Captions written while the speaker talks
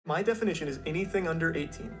My definition is anything under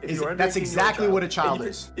 18. If you're under That's 18, exactly you're what a child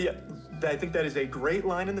is. Yeah, I think that is a great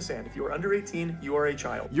line in the sand. If you are under 18, you are a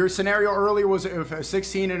child. Your scenario earlier was if a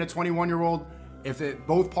 16 and a 21-year-old,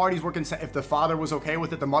 both parties were consent, if the father was okay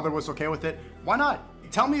with it, the mother was okay with it, why not?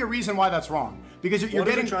 Tell me a reason why that's wrong. Because you're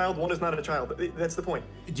getting... One is a child, one is not a child. That's the point.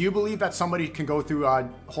 Do you believe that somebody can go through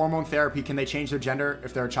hormone therapy? Can they change their gender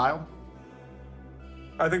if they're a child?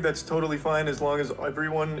 I think that's totally fine as long as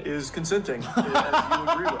everyone is consenting, as you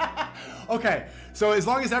agree with. Okay, so as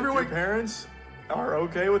long as everyone... If your parents are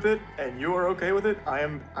okay with it and you are okay with it,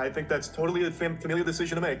 I think that's totally a familial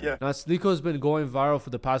decision to make, yeah. Now, Sneako's been going viral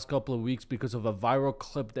for the past couple of weeks because of a viral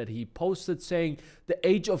clip that he posted saying the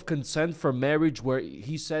age of consent for marriage, where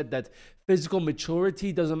he said that physical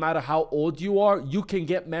maturity doesn't matter how old you are, you can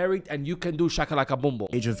get married and you can do shakalaka boom boom.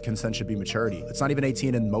 Age of consent should be maturity. It's not even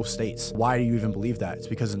 18 in most states. Why do you even believe that? It's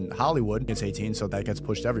because in Hollywood, it's 18, so that gets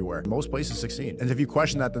pushed everywhere. Most places, 16. And if you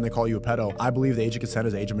question that, then they call you a pedo. I believe the age of consent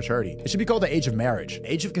is the age of maturity. It should be called the age of marriage.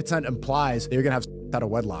 Age of consent implies that you're gonna have out of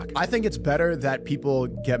wedlock. I think it's better that people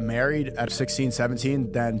get married at 16,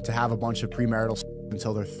 17 than to have a bunch of premarital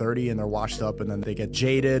until they're 30 and they're washed up and then they get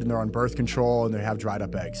jaded and they're on birth control and they have dried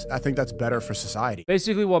up eggs. I think that's better for society.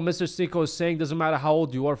 Basically, what Mr. Sneako is saying, doesn't matter how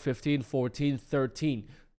old you are, 15, 14, 13.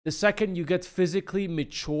 The second you get physically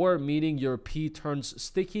mature, meaning your pee turns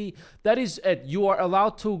sticky, that is it. You are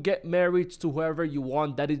allowed to get married to whoever you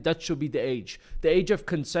want. That should be the age. The age of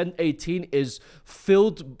consent, 18, is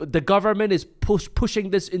filled. The government is pushing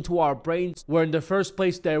this into our brains, where in the first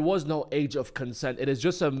place, there was no age of consent. It is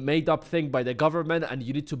just a made up thing by the government, and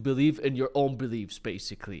you need to believe in your own beliefs,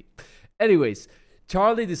 basically. Anyways,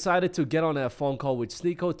 Charlie decided to get on a phone call with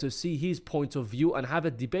Sneako to see his point of view and have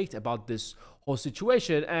a debate about this whole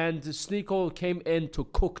situation. And Sneako came in to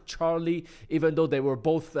cook Charlie, even though they were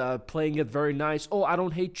both playing it very nice. Oh, I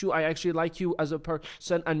don't hate you. I actually like you as a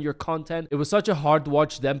person and your content. It was such a hard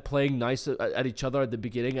watch, them playing nice at each other at the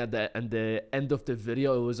beginning and the end of the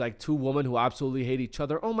video. It was like two women who absolutely hate each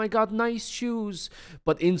other. Oh my God, nice shoes.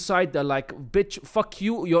 But inside they're like, bitch, fuck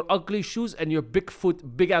you, your ugly shoes and your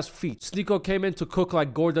big ass feet. Sneako came in to cook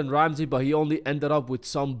like Gordon Ramsay, but he only ended up with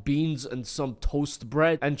some beans and some toast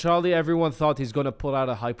bread. And Charlie, everyone thought he's going to pull out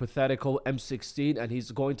a hypothetical M16 and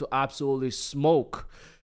he's going to absolutely smoke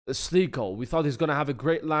Sneako. We thought he's going to have a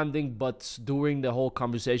great landing, but during the whole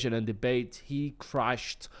conversation and debate, he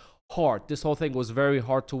crashed hard. This whole thing was very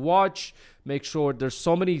hard to watch. Make sure there's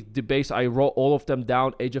so many debates. I wrote all of them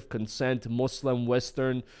down. Age of consent, Muslim,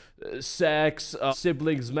 Western, sex,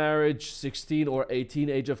 siblings, marriage, 16 or 18,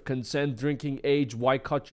 age of consent, drinking age, why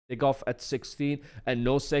cut your off at 16 and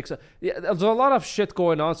no sex. Yeah, there's a lot of shit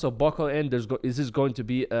going on, so buckle in. This is going to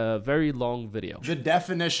be a very long video. The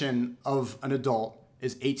definition of an adult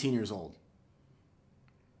is 18 years old.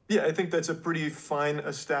 Yeah, I think that's a pretty fine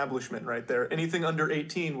establishment right there. Anything under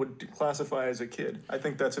 18 would classify as a kid. I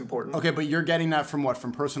think that's important. Okay, but you're getting that from what?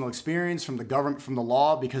 From personal experience, from the government, from the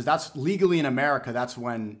law? Because that's legally in America, that's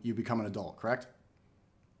when you become an adult, correct?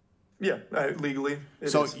 Yeah, legally.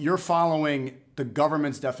 So you're following the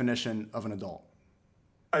government's definition of an adult.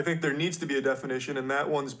 I think there needs to be a definition, and that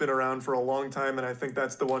one's been around for a long time, and I think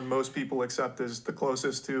that's the one most people accept as the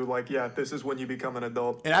closest to, like, yeah, this is when you become an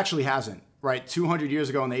adult. It actually hasn't, right? 200 years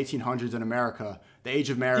ago in the 1800s in America, the age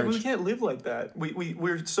of marriage... Yeah, we can't live like that.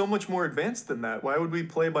 We're so much more advanced than that. Why would we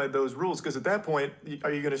play by those rules? Because at that point,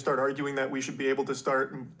 are you going to start arguing that we should be able to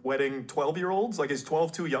start wedding 12-year-olds? Like, is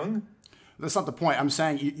 12 too young? That's not the point. I'm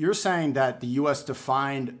saying, you're saying that the U.S.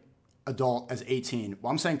 defined adult as 18. Well,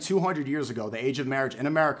 I'm saying 200 years ago, the age of marriage in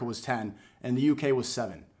America was 10 and the UK was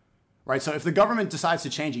 7. Right? So if the government decides to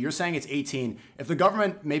change it, you're saying it's 18. If the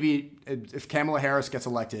government, maybe if Kamala Harris gets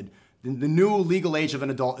elected, then the new legal age of an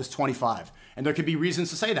adult is 25. And there could be reasons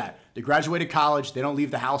to say that. They graduated college, they don't leave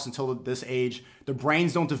the house until this age. Their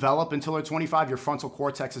brains don't develop until they're 25. Your frontal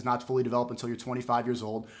cortex is not fully developed until you're 25 years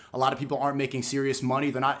old. A lot of people aren't making serious money.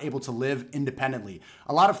 They're not able to live independently.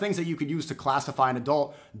 A lot of things that you could use to classify an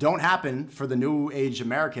adult don't happen for the new age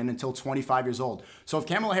American until 25 years old. So if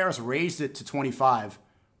Kamala Harris raised it to 25,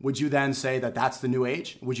 would you then say that that's the new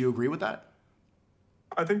age? Would you agree with that?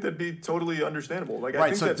 I think that'd be totally understandable. Like,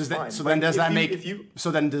 right, I think that's fine. So then does that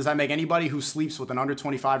make anybody who sleeps with an under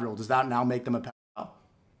 25-year-old, does that now make them a pedophile?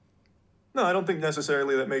 No, I don't think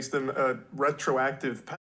necessarily that makes them a retroactive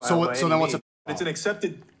pedophile. So then what's a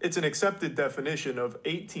pedophile? It's an accepted definition of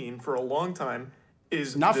 18 for a long time.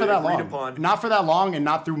 Is not for that long. Not for that long, and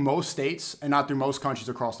not through most states and not through most countries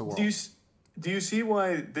across the world. Do you see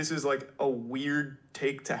why this is like a weird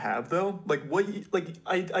take to have though? Like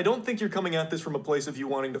I don't think you're coming at this from a place of you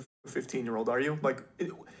wanting to f a 15-year-old, are you? Like,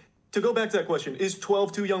 to go back to that question, is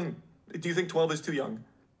 12 too young? Do you think 12 is too young?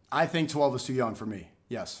 I think 12 is too young for me.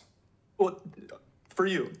 Yes. Well, for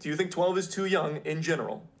you, do you think 12 is too young in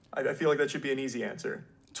general? I feel like that should be an easy answer.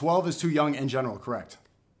 12 is too young in general, correct.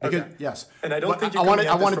 Because, Okay. yes. And I don't think I you're want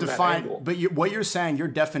coming at to this from that define, angle. but what you're saying, your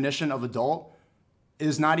definition of adult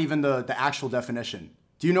is not even the actual definition.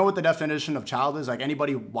 Do you know what the definition of child is? Like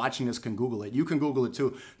anybody watching this can Google it. You can Google it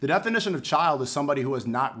too. The definition of child is somebody who has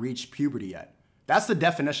not reached puberty yet. That's the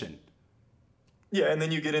definition. Yeah, and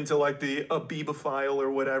then you get into like the abibophile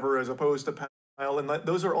or whatever as opposed to pedophile, and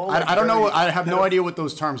those are all. Like I don't know. very I have no pedoph- idea what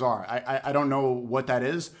those terms are. I don't know what that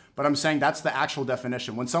is, but I'm saying that's the actual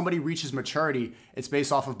definition. When somebody reaches maturity, it's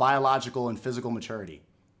based off of biological and physical maturity.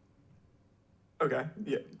 Okay.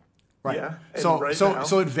 Yeah. Right. Yeah. And So right now,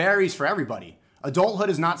 so it varies for everybody. Adulthood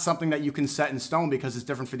is not something that you can set in stone because it's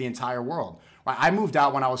different for the entire world. Right? I moved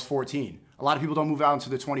out when I was 14. A lot of people don't move out until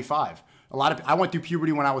they're 25. I went through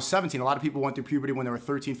puberty when I was 17. A lot of people went through puberty when they were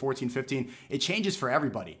 13, 14, 15. It changes for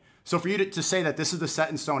everybody. So for you to say that this is the set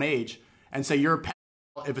in stone age and say you're a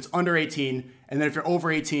pedophile if it's under 18, and then if you're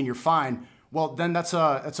over 18, you're fine. Well, then that's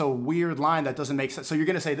a weird line that doesn't make sense. So you're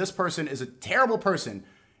going to say this person is a terrible person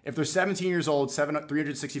if they're 17 years old,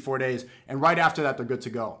 364 days, and right after that, they're good to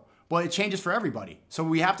go. Well, it changes for everybody. So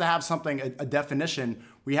we have to have something, a definition.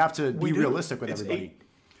 We have to be realistic with everybody.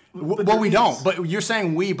 Well, we don't. But you're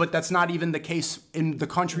saying we, but that's not even the case in the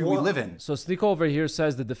country we live in. So Sneako over here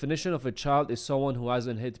says the definition of a child is someone who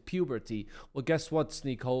hasn't hit puberty. Well, guess what,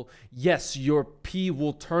 Sneako? Yes, your pee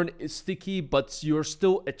will turn sticky, but you're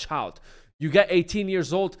still a child. You get 18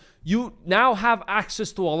 years old, you now have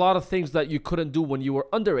access to a lot of things that you couldn't do when you were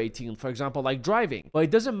under 18, for example, like driving. But it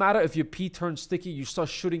doesn't matter if your pee turns sticky, you start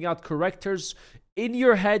shooting out correctors. In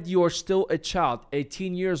your head, you are still a child.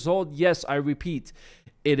 18 years old, yes, I repeat.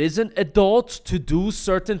 It is an adult to do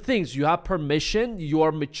certain things. You have permission, you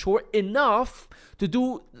are mature enough to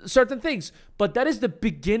do certain things. But that is the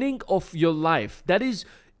beginning of your life. That is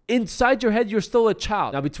inside your head, you're still a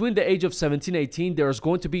child. Now, between the age of 17 and 18, there's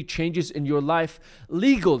going to be changes in your life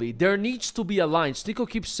legally. There needs to be a line. Sneako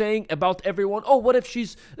keeps saying about everyone, oh, what if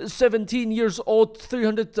she's 17 years old,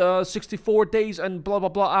 364 days and blah, blah,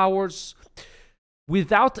 blah hours?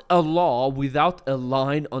 Without a law, without a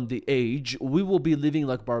line on the age, we will be living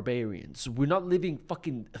like barbarians. We're not living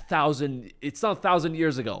fucking it's not 1,000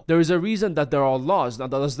 years ago. There is a reason that there are laws. Now,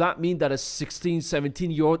 does that mean that a 16,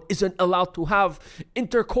 17-year-old isn't allowed to have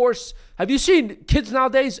intercourse? Have you seen kids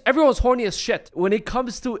nowadays? Everyone's horny as shit. When it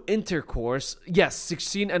comes to intercourse, yes,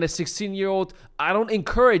 16 and a 16-year-old, I don't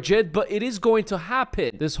encourage it, but it is going to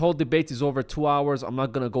happen. This whole debate is over 2 hours. I'm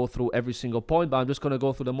not going to go through every single point, but I'm just going to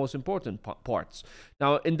go through the most important parts.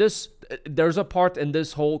 Now, in this, there's a part in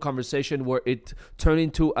this whole conversation where it turned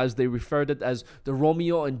into, as they referred it as, the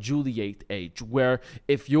Romeo and Juliet age, where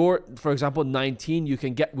if you're, for example, 19, you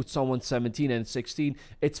can get with someone 17 and 16.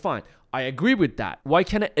 It's fine. I agree with that. Why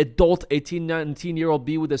can't an adult 18, 19-year-old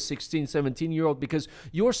be with a 16, 17-year-old? Because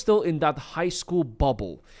you're still in that high school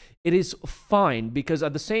bubble. It is fine because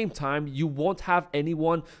at the same time, you won't have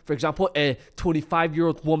anyone, for example, a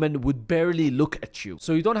 25-year-old woman would barely look at you.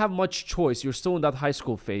 So you don't have much choice. You're still in that high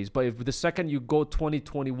school phase. But if the second you go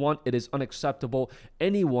 2021, it is unacceptable.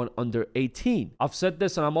 Anyone under 18. I've said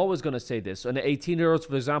this and I'm always going to say this. An 18-year-old,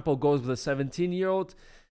 for example, goes with a 17-year-old.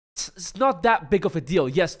 It's not that big of a deal.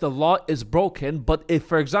 Yes, the law is broken, but if,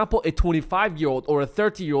 for example, a 25-year-old or a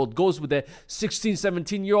 30-year-old goes with a 16,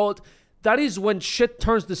 17-year-old, that is when shit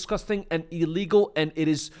turns disgusting and illegal, and it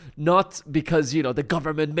is not because, you know, the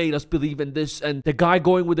government made us believe in this, and the guy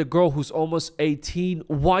going with a girl who's almost 18,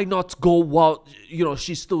 why not go while, you know,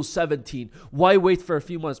 she's still 17? Why wait for a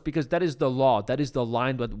few months? Because that is the law. That is the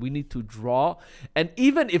line that we need to draw. And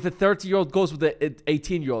even if a 30-year-old goes with an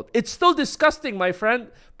 18-year-old, it's still disgusting, my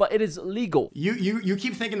friend, but it is legal. You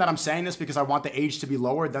keep thinking that I'm saying this because I want the age to be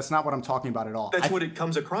lowered. That's not what I'm talking about at all. That's what it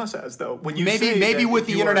comes across as, though. When you maybe with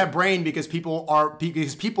the internet brain, because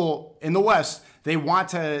people in the West, they want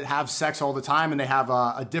to have sex all the time and they have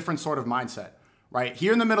a different sort of mindset, right?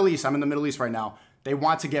 Here in the Middle East, I'm in the Middle East right now. They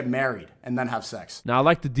want to get married and then have sex. Now, I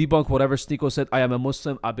like to debunk whatever Sneako said. I am a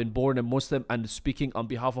Muslim. I've been born a Muslim, and speaking on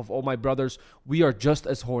behalf of all my brothers, we are just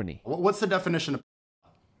as horny. What's the definition of?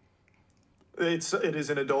 It is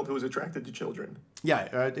an adult who is attracted to children.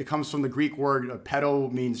 Yeah, it comes from the Greek word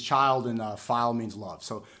pedo means child and phile means love.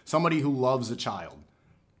 So somebody who loves a child.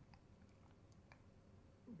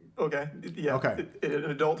 Okay. Yeah. Okay.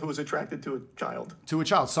 An adult who is attracted to a child. To a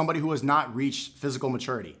child, somebody who has not reached physical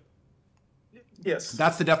maturity. Yes.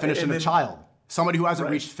 That's the definition of child. Somebody who hasn't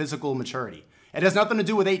Right. reached physical maturity. It has nothing to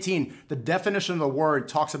do with 18. The definition of the word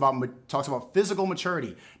talks about physical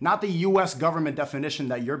maturity, not the U.S. government definition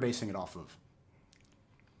that you're basing it off of.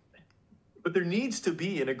 But there needs to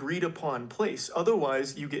be an agreed upon place.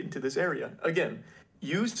 Otherwise, you get into this area. Again,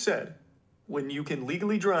 you said when you can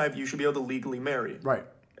legally drive, you should be able to legally marry. Right.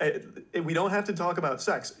 We don't have to talk about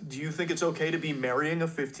sex. Do you think it's okay to be marrying a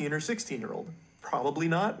 15 or 16-year-old? Probably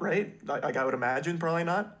not, right? I would imagine probably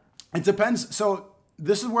not. It depends. So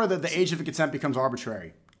this is where the age of consent becomes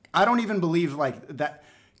arbitrary. I don't even believe like that.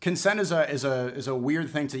 Consent is a weird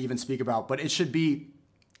thing to even speak about, but it should be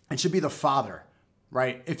the father,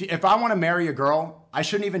 right? If I want to marry a girl, I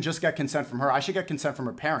shouldn't even just get consent from her. I should get consent from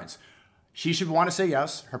her parents. She should want to say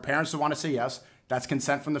yes. Her parents should want to say yes. That's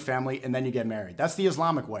consent from the family, and then you get married. That's the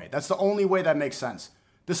Islamic way. That's the only way that makes sense.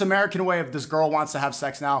 This American way of this girl wants to have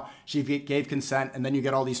sex now, she gave consent, and then you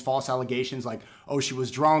get all these false allegations like, oh, she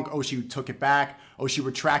was drunk, oh, she took it back, oh, she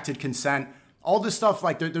retracted consent. All this stuff,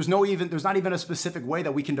 like there's not even a specific way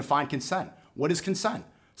that we can define consent. What is consent?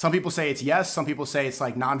 Some people say it's yes. Some people say it's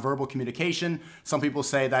like nonverbal communication. Some people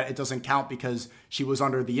say that it doesn't count because she was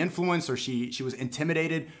under the influence or she was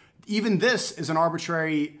intimidated. Even this is an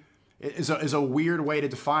arbitrary, is a weird way to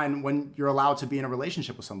define when you're allowed to be in a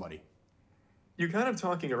relationship with somebody. You're kind of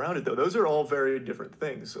talking around it, though. Those are all very different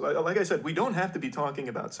things. Like I said, we don't have to be talking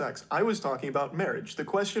about sex. I was talking about marriage. The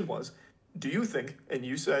question was, do you think, and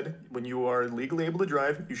you said when you are legally able to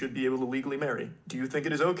drive, you should be able to legally marry. Do you think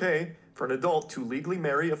it is okay for an adult to legally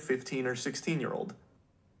marry a 15 or 16-year-old?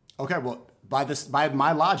 Okay, well, by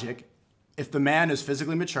my logic, if the man is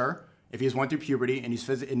physically mature, if he's went through puberty and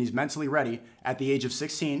he's mentally ready at the age of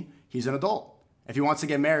 16, he's an adult. If he wants to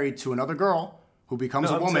get married to another girl who becomes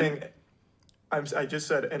a woman, I just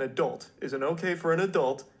said an adult. Is it okay for an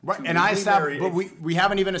adult? Right, and I established, but we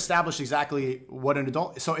haven't even established exactly what an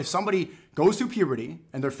adult. So if somebody goes through puberty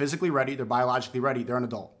and they're physically ready, they're biologically ready, they're an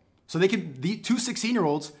adult. So the two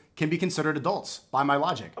 16-year-olds can be considered adults by my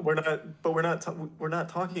logic. We're not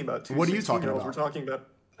talking about two. What are you talking about? We're talking about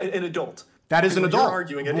an adult. That is an adult. You're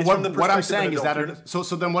arguing it. What I'm saying is that so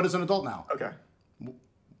then what is an adult now? Okay.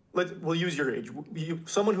 We'll use your age.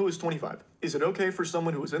 Someone who is 25. Is it okay for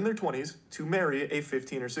someone who is in their 20s to marry a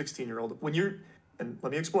 15 or 16-year-old? And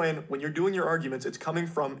let me explain, when you're doing your arguments, it's coming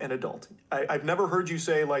from an adult. I've never heard you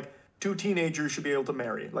say, like, two teenagers should be able to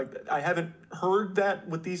marry. Like, I haven't heard that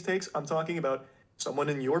with these takes. I'm talking about someone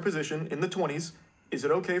in your position in the 20s. Is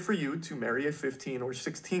it okay for you to marry a 15 or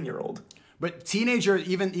 16-year-old? But teenager,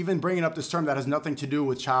 even bringing up this term that has nothing to do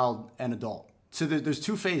with child and adult. So there's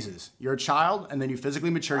two phases. You're a child, and then you physically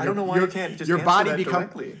mature. I don't know why you can't just your answer body that become.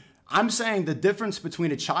 directly. I'm saying the difference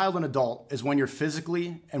between a child and adult is when you're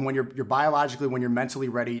physically and when you're biologically, when you're mentally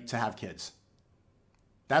ready to have kids.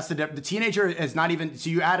 That's the teenager is not even. So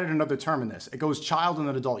you added another term in this. It goes child and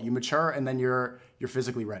then adult. You mature, and then you're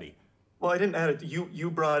physically ready. Well, I didn't add it.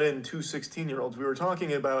 You brought in two 16-year-olds. We were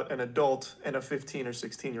talking about an adult and a 15 or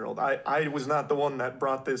 16-year-old. I was not the one that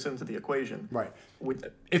brought this into the equation. Right.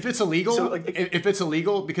 If it's illegal, So, if it's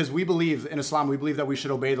illegal, because we believe in Islam, we believe that we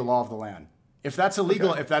should obey the law of the land. If that's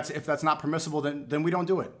illegal, Okay. if that's not permissible, then we don't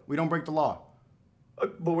do it. We don't break the law.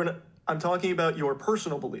 But we're not. I'm talking about your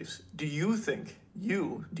personal beliefs. Do you think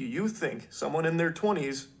someone in their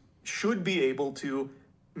 20s should be able to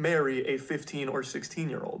marry a 15 or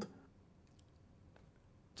 16-year-old?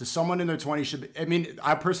 To someone in their 20s should be, I mean,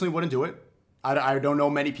 I personally wouldn't do it. I don't know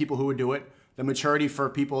many people who would do it. The maturity for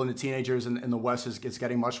people and the teenagers in the West is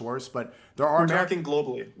getting much worse, but there are... We're talking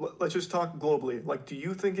globally. Let's just talk globally. Like, do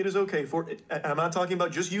you think it is okay for, and I'm not talking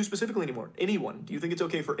about just you specifically anymore, anyone. Do you think it's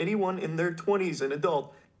okay for anyone in their 20s, an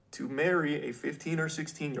adult, to marry a 15 or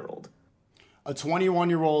 16-year-old? A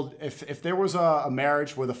 21-year-old, if there was a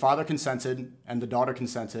marriage where the father consented and the daughter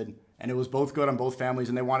consented, and it was both good on both families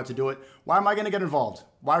and they wanted to do it, why am I going to get involved?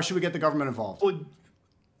 Why should we get the government involved? Well,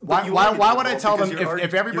 Why would I tell them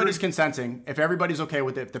if everybody's consenting, if everybody's okay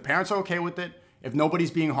with it, if the parents are okay with it, if nobody's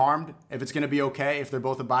being harmed, if it's going to be okay, if they're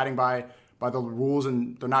both abiding by the rules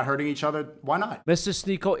and they're not hurting each other, why not? Mr.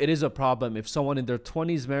 Sneako, it is a problem if someone in their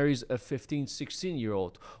 20s marries a 15,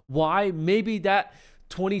 16-year-old. Why? Maybe that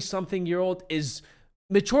 20-something-year-old is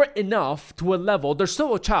mature enough to a level. They're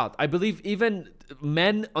still a child. I believe even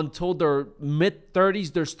men until their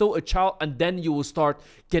mid-30s, they're still a child, and then you will start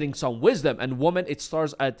getting some wisdom. And women, it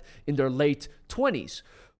starts in their late 20s.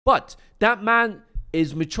 But that man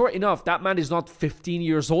is mature enough. That man is not 15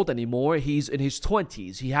 years old anymore. He's in his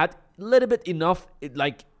 20s. He had a little bit enough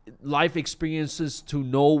life experiences to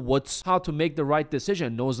know how to make the right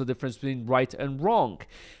decision, knows the difference between right and wrong,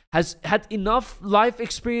 has had enough life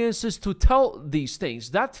experiences to tell these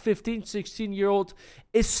things. That 15, 16-year-old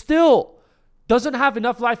is still doesn't have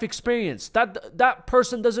enough life experience. That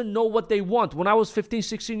person doesn't know what they want. When I was 15,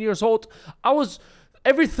 16 years old, I was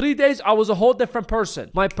Every 3 days, I was a whole different person.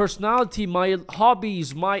 My personality, my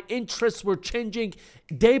hobbies, my interests were changing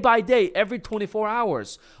day by day, every 24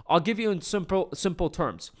 hours. I'll give you in simple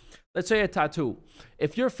terms. Let's say a tattoo.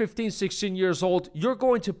 If you're 15, 16 years old, you're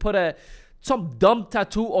going to put some dumb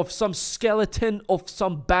tattoo of some skeleton of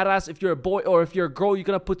some badass. If you're a boy, or if you're a girl, you're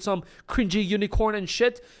gonna put some cringy unicorn and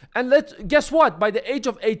shit. And guess what? By the age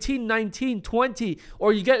of 18, 19, 20,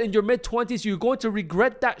 or you get in your mid-20s, you're going to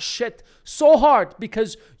regret that shit so hard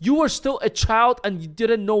because you were still a child and you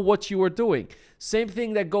didn't know what you were doing. Same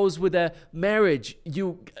thing that goes with a marriage.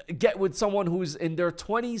 You get with someone who's in their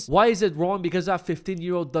 20s. Why is it wrong? Because that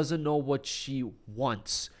 15-year-old doesn't know what she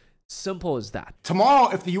wants. Simple as that.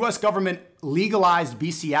 Tomorrow, if the US government legalized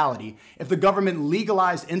bestiality, if the government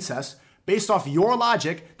legalized incest, based off your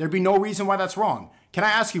logic, there'd be no reason why that's wrong. Can I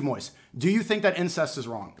ask you, Moise, do you think that incest is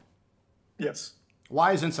wrong? Yes.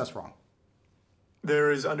 Why is incest wrong? There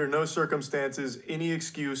is under no circumstances any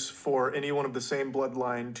excuse for anyone of the same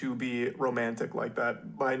bloodline to be romantic like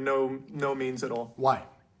that. By no means at all. Why?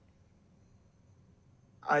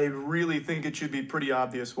 I really think it should be pretty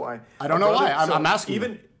obvious why. I don't know why. I'm asking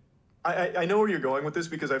you. I know where you're going with this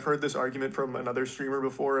because I've heard this argument from another streamer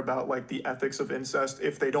before about like the ethics of incest.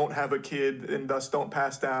 If they don't have a kid and thus don't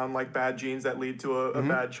pass down like bad genes that lead to a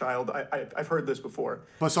bad child. I've heard this before.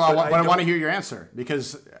 But I want to hear your answer,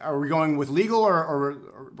 because are we going with legal or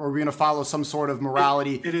are we going to follow some sort of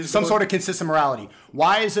morality, sort of consistent morality?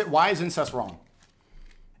 Why is incest wrong?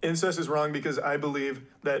 Incest is wrong because I believe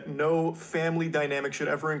that no family dynamic should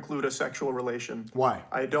ever include a sexual relation. Why?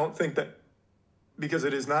 I don't think that. Because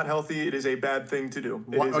it is not healthy. It is a bad thing to do.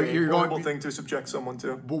 It is a horrible thing to subject someone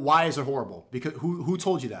to. But why is it horrible? Because who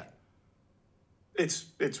told you that?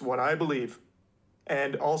 It's what I believe.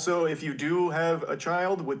 And also, if you do have a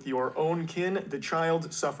child with your own kin, the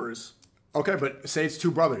child suffers. Okay, but say it's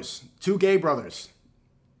two brothers, two gay brothers,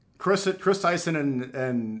 Chris Tyson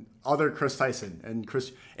and other Chris Tyson and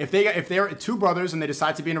Chris. If they're two brothers and they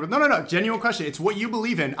decide to be in a no, genuine question. It's what you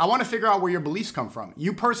believe in. I want to figure out where your beliefs come from.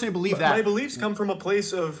 You personally believe that. My beliefs come from a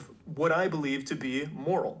place of what I believe to be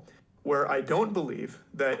moral, where I don't believe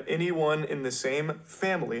that anyone in the same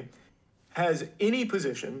family has any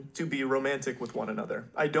position to be romantic with one another.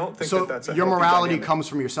 I don't think that's a your healthy morality dynamic. Comes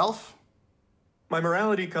from yourself? My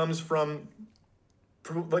morality comes from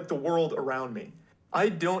like the world around me. I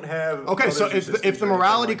don't have. Okay, so if the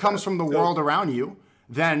morality comes from the world around you,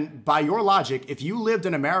 then by your logic, if you lived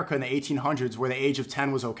in America in the 1800s where the age of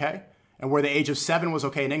 10 was okay and where the age of 7 was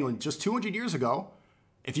okay in England just 200 years ago,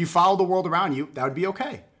 if you followed the world around you, that would be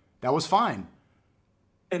okay. That was fine.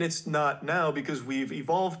 And it's not now because we've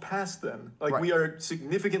evolved past them. Like, right. We are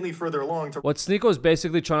significantly further along. What Sneako is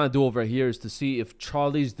basically trying to do over here is to see if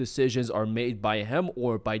Charlie's decisions are made by him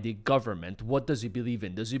or by the government. What does he believe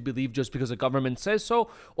in? Does he believe just because the government says so?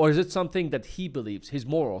 Or is it something that he believes? His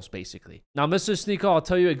morals, basically. Now, Mr. Sneako, I'll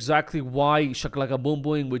tell you exactly why shakalaka boom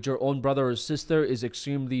booming with your own brother or sister is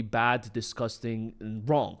extremely bad, disgusting, and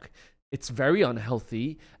wrong. It's very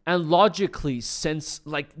unhealthy, and logically, it's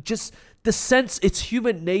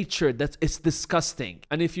human nature that it's disgusting.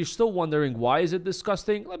 And if you're still wondering why is it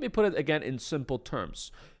disgusting, let me put it again in simple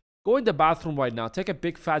terms. Go in the bathroom right now, take a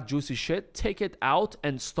big fat juicy shit, take it out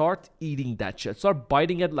and start eating that shit. Start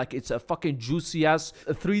biting it like it's a fucking juicy ass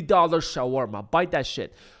 $3 shawarma. Bite that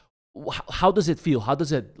shit. How does it feel? How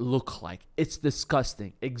does it look like? It's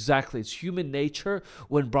disgusting. Exactly. It's human nature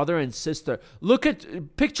when brother and sister.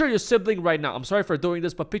 Picture your sibling right now. I'm sorry for doing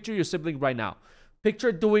this, but picture your sibling right now.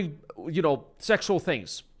 Picture doing, sexual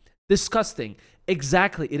things. Disgusting.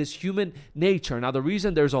 Exactly. It is human nature. Now, the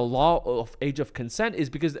reason there's a law of age of consent is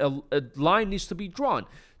because a line needs to be drawn.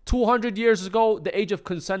 200 years ago, the age of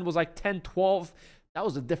consent was like 10, 12. That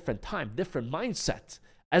was a different time, different mindset.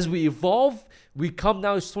 As we evolve, we come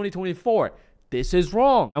now, it's 2024. This is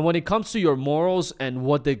wrong. And when it comes to your morals and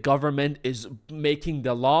what the government is making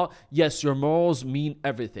the law, yes, your morals mean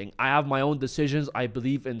everything. I have my own decisions. I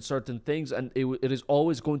believe in certain things, and it is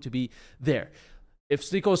always going to be there. If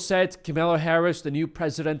Sneako said Kamala Harris, the new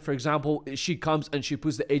president, for example, she comes and she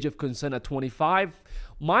puts the age of consent at 25,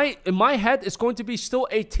 in my head, it's going to be still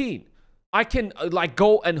 18. I can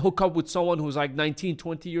go and hook up with someone who's like 19,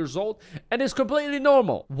 20 years old, and it's completely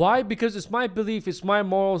normal. Why? Because it's my belief, it's my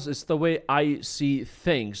morals, it's the way I see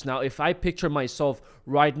things. Now, if I picture myself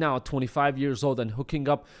right now, 25 years old, and hooking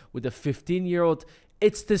up with a 15-year-old,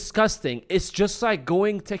 it's disgusting. It's just like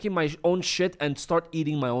taking my own shit and start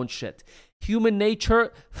eating my own shit. Human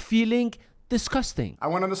nature, feeling disgusting. I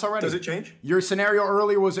went on this already. Does it change? Your scenario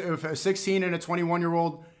earlier was if a 16 and a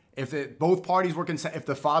 21-year-old, if both parties were consent, if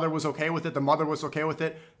the father was okay with it, the mother was okay with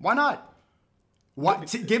it, why not?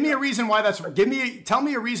 What? Give me a reason why that's. Tell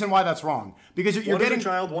me a reason why that's wrong. Because you're one getting is a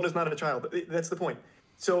child, one is not a child. That's the point.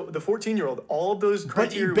 So the 14-year-old, all of those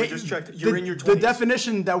criteria we just checked. You're in your 20s. The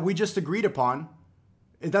definition that we just agreed upon,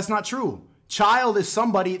 that's not true. Child is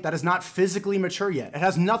somebody that is not physically mature yet. It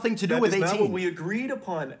has nothing to do with 18. That's not what we agreed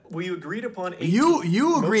upon. We agreed upon 18.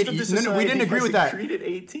 You agreed. No, we didn't agree with that. Agreed at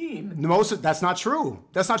 18. That's not true.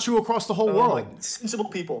 That's not true across the whole world. Sensible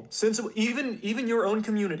people, even your own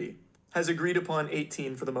community has agreed upon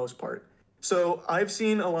 18 for the most part. So I've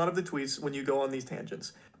seen a lot of the tweets when you go on these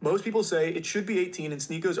tangents. Most people say it should be 18, and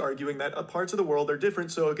Sneako's arguing that parts of the world are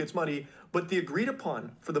different, so it gets muddy. But the agreed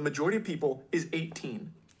upon for the majority of people is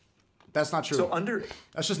 18. That's not true. So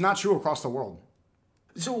that's just not true across the world.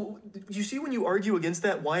 So you see when you argue against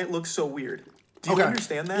that, why it looks so weird. Do you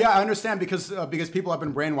understand that? Yeah, I understand because people have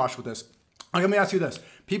been brainwashed with this. Let me ask you this: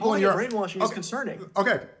 people in Europe, brainwashing is concerning.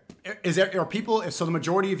 Okay, are people? So the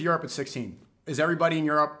majority of Europe is 16. Is everybody in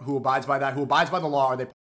Europe who abides by that? Who abides by the law? Are they?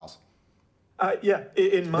 Yeah,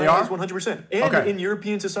 in my eyes, 100%, and in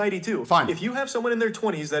European society too. Fine. If you have someone in their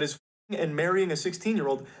 20s that is and marrying a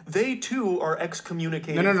 16-year-old, they too are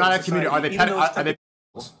excommunicated. No, not excommunicated. Are they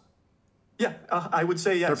pedophiles? Yeah, I would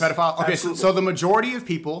say yes. They're pedophiles. Okay, so the majority of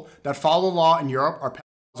people that follow the law in Europe are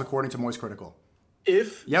pedophiles according to Moist Critical.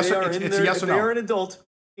 If yes, they or are it's a yes or no. They are an adult,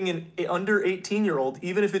 an under 18-year-old,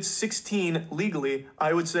 even if it's 16 legally,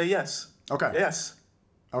 I would say yes. Okay. Yes.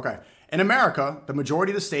 Okay. In America, the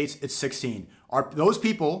majority of the states, it's 16. Are those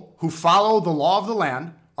people who follow the law of the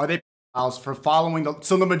land, are they pedophiles for following the...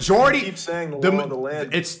 So the majority... You keep saying the law of the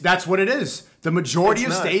land. That's what it is. The majority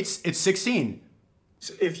of states, it's 16.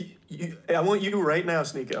 So I want you right now,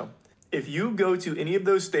 Sneako. If you go to any of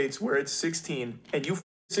those states where it's 16 and you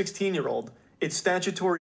 16-year-old, it's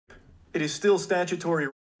statutory. It is still statutory.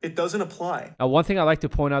 It doesn't apply. Now, one thing I like to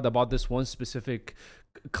point out about this one specific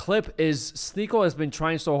clip is Sneako has been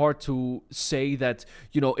trying so hard to say that,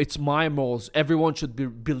 it's my morals. Everyone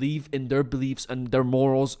should believe in their beliefs and their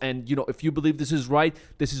morals. And, if you believe this is right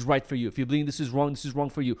for you. If you believe this is wrong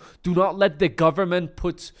for you. Do not let the government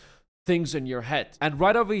put things in your head. And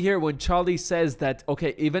right over here, when Charlie says that,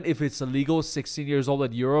 okay, even if it's illegal 16 years old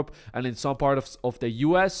in Europe and in some part of the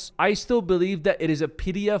US, I still believe that it is a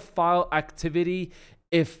pedophile activity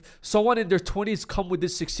if someone in their 20s come with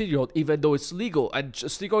this 16-year-old, even though it's legal. And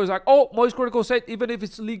Sneako is like, oh, Moist Critical said even if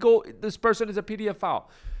it's legal, this person is a pedophile.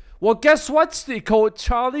 Well, guess what, Sneako?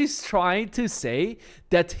 Charlie's trying to say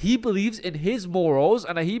that he believes in his morals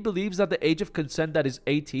and he believes that the age of consent that is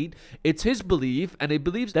 18, it's his belief, and he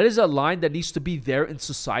believes that is a line that needs to be there in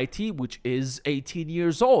society, which is 18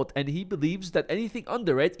 years old. And he believes that anything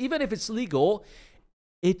under it, even if it's legal,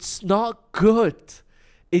 it's not good.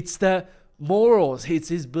 It's the morals, it's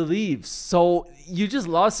his beliefs. So you just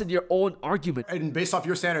lost in your own argument. And based off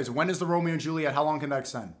your standards, when is the Romeo and Juliet? How long can that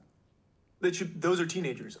extend? Those are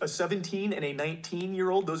teenagers. A 17 and a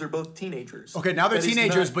 19-year-old, those are both teenagers. Okay, now they're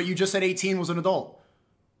teenagers, but you just said 18 was an adult.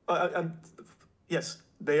 Yes,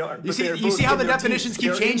 they are. You see how the definitions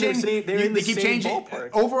keep changing? They keep changing.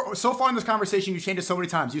 So far in this conversation, you changed it so many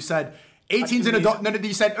times. You said 18's an adult. No,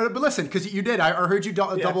 you said, but listen, because you did. I heard you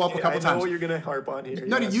double up a couple times. I know what you're going to harp on here.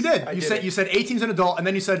 No, you did. You said 18's an adult, and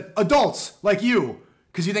then you said adults like you.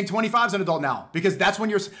 Because you think 25 is an adult now. Because that's when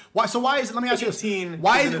you're... Why? So why is it... Let me ask you this. 18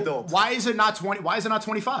 is an adult. Why is it not 20? Why is it not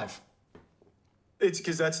 25? It's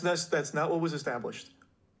because that's not what was established.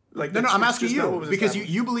 No, I'm asking you. Because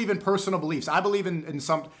you believe in personal beliefs. I believe in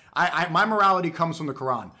some... my morality comes from the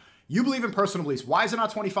Quran. You believe in personal beliefs. Why is it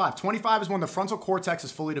not 25? 25 is when the frontal cortex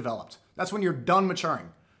is fully developed. That's when you're done maturing.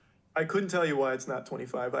 I couldn't tell you why it's not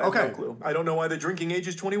 25. I have no clue. I don't know why the drinking age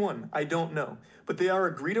is 21. I don't know. But they are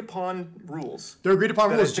agreed upon rules. They're agreed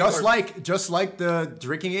upon rules, just like the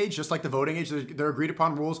drinking age, just like the voting age. They're agreed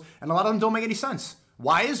upon rules, and a lot of them don't make any sense.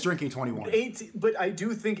 Why is drinking 21? But I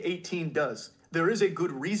do think 18 does. There is a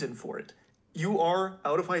good reason for it. You are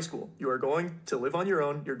out of high school. You are going to live on your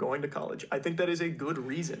own. You're going to college. I think that is a good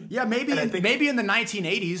reason. Yeah, maybe in the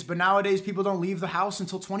 1980s, but nowadays people don't leave the house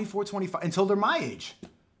until 24, 25, until they're my age.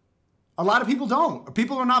 A lot of people don't.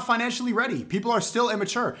 People are not financially ready. People are still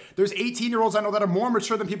immature. There's 18-year-olds I know that are more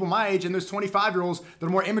mature than people my age, and there's 25-year-olds that are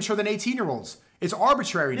more immature than 18-year-olds. It's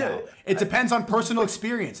arbitrary now. It depends on personal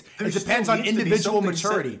experience. It depends on individual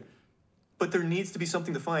maturity. But there needs to be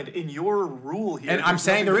something defined in your rule here. And I'm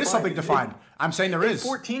saying there is something defined. I'm saying there is. A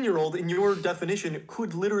 14-year-old, in your definition,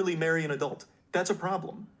 could literally marry an adult. That's a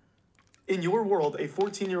problem. In your world, a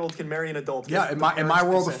 14-year-old can marry an adult. Yeah, in my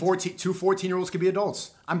world, two 14-year-olds can be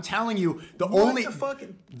adults. I'm telling you, I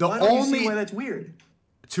don't see why that's weird.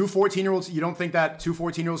 Two 14-year-olds, you don't think that two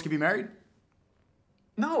 14-year-olds can be married?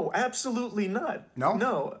 No, absolutely not. No?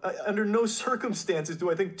 No, under no circumstances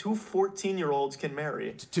do I think two 14-year-olds can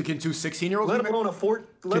marry. Can two 16-year-olds Let be alone married?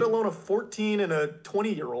 let alone a 14 and a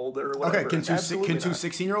 20-year-old or whatever. Okay, can two Absolutely not.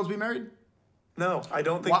 16-year-olds be married? No, I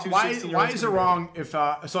don't think two Why 16-year-olds is can it be married. wrong if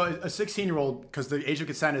so a 16-year-old, because the age of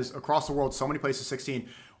consent is across the world, so many places 16,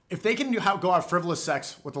 if they can go have frivolous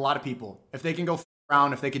sex with a lot of people, if they can go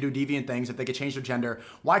around, if they can do deviant things, if they can change their gender,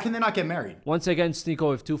 why can they not get married? Once again,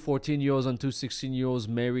 Sneako, if two 14-year-olds and two 16-year-olds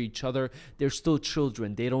marry each other, they're still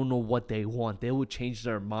children. They don't know what they want. They will change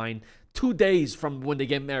their mind 2 days from when they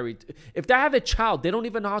get married. If they have a child, they don't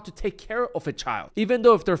even know how to take care of a child. Even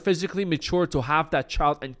though if they're physically mature to have that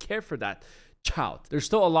child and care for that child, there's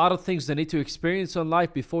still a lot of things they need to experience in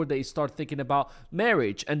life before they start thinking about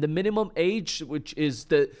marriage. And the minimum age, which is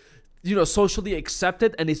the socially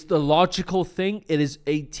accepted, and it's the logical thing, it is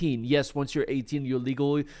 18. Yes, once you're 18, you're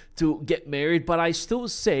legal to get married, but I still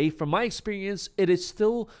say, from my experience, it is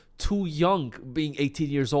still too young being 18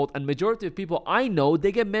 years old. And majority of people I know,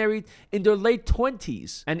 they get married in their late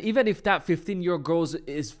 20s. And even if that 15-year-old girl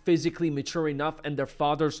is physically mature enough and their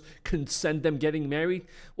fathers consent them getting married,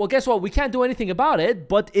 well, guess what? We can't do anything about it,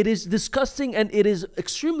 but it is disgusting and it is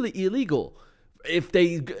extremely illegal. If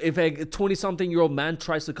a 20-something-year-old man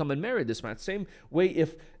tries to come and marry this man, same way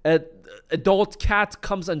if an adult cat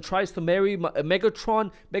comes and tries to marry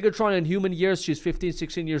Megatron in human years, she's 15,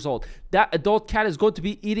 16 years old. That adult cat is going to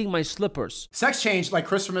be eating my slippers. Sex change, like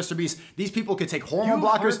Chris from Mr. Beast, these people could take hormone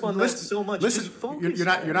blockers. On that so much. Listen, Just focus,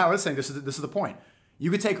 you're not listening. This is the point. You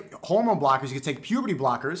could take hormone blockers. You could take puberty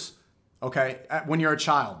blockers. Okay, when you're a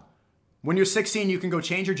child. When you're 16, you can go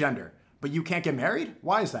change your gender, but you can't get married.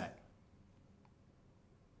 Why is that?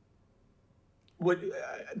 What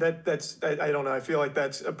that's I don't know. I feel like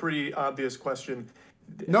that's a pretty obvious question.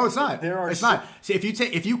 No, it's not. It's not. See,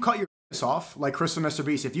 if you cut your penis off, like Chris from Mr.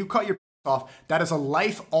 Beast, if you cut your penis off, that is a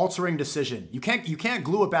life-altering decision. You can't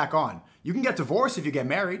glue it back on. You can get divorced if you get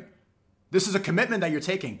married. This is a commitment that you're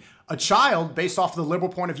taking. A child, based off the liberal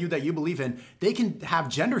point of view that you believe in, they can have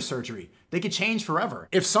gender surgery. They can change forever.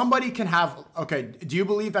 If somebody can have, okay, do you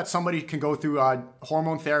believe that somebody can go through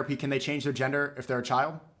hormone therapy? Can they change their gender if they're a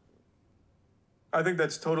child? I think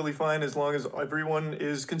that's totally fine as long as everyone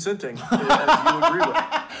is consenting, as you agree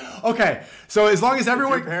with. Okay, so as long as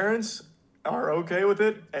everyone... If your parents are okay with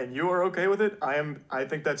it and you are okay with it, I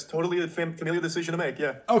think that's totally a familial decision to make,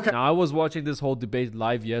 yeah. Okay. Now, I was watching this whole debate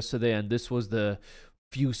live yesterday, and this was the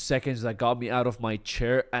few seconds that got me out of my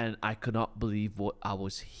chair, and I could not believe what I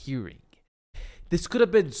was hearing. This could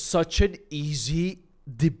have been such an easy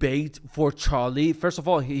debate for Charlie. First of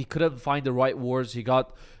all, he couldn't find the right words. He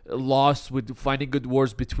got lost with finding good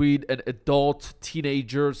words between an adult,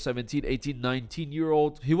 teenager, 17, 18,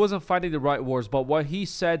 19-year-old. He wasn't finding the right words, but what he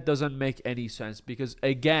said doesn't make any sense because,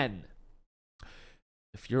 again,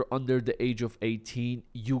 if you're under the age of 18,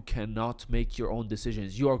 you cannot make your own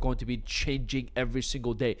decisions. You are going to be changing every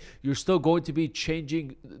single day. You're still going to be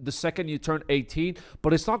changing the second you turn 18,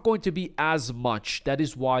 but it's not going to be as much. That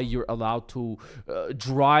is why you're allowed to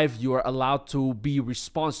drive. You're allowed to be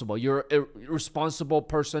responsible. You're a responsible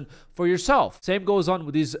person for yourself. Same goes on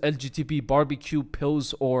with these LGBT barbecue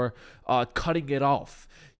pills or cutting it off.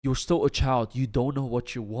 You're still a child. You don't know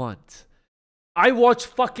what you want. I watched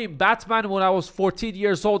fucking Batman when I was 14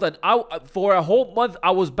 years old, and for a whole month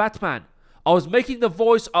I was Batman. I was making the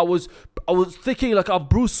voice. I was thinking like I'm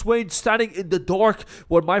Bruce Wayne standing in the dark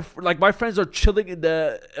when my friends are chilling in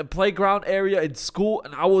the playground area in school,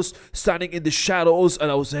 and I was standing in the shadows and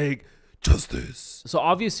I was saying justice. So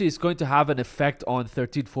obviously it's going to have an effect on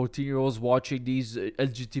 13, 14-year-olds watching these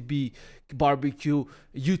LGBT barbecue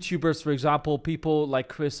YouTubers, for example, people like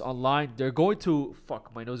Chris online. They're going to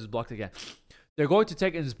fuck, my nose is blocked again. They're going to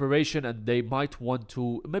take inspiration, and they might want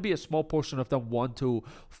to, maybe a small portion of them want to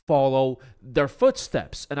follow their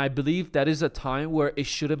footsteps. And I believe that is a time where it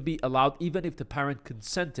shouldn't be allowed, even if the parent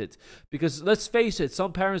consented. Because let's face it,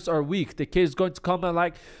 some parents are weak. The kid is going to come and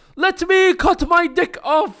like, let me cut my dick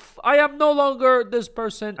off. I am no longer this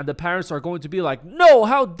person. And the parents are going to be like, no,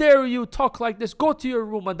 how dare you talk like this? Go to your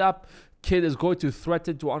room. And that kid is going to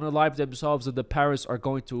threaten to unalive themselves, and the parents are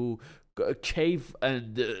going to cave,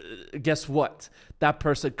 and guess what? That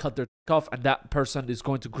person cut their dick off, and that person is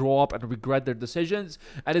going to grow up and regret their decisions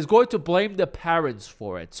and is going to blame the parents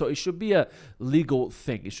for it. So it should be a legal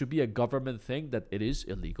thing. It should be a government thing that it is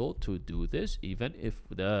illegal to do this, even if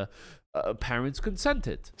the parents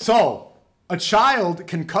consented. So a child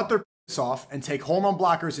can cut their penis off and take hormone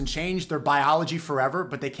blockers and change their biology forever,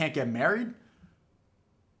 but they can't get married?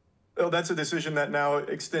 Oh, that's a decision that now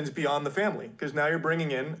extends beyond the family, because now you're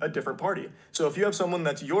bringing in a different party. So if you have someone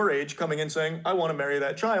that's your age coming in saying, I want to marry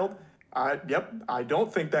that child, I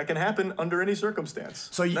don't think that can happen under any circumstance.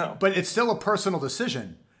 So, no. But it's still a personal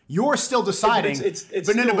decision. You're still deciding. Because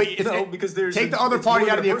take the other party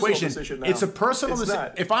out of the equation. It's a personal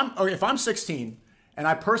decision. If I'm 16 and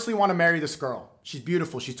I personally want to marry this girl, she's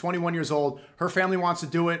beautiful. She's 21 years old. Her family wants to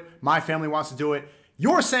do it. My family wants to do it.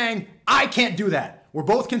 You're saying I can't do that. We're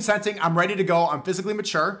both consenting. I'm ready to go. I'm physically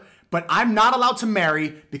mature, but I'm not allowed to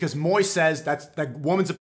marry because Moy says that woman's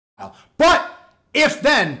a pedophile. But if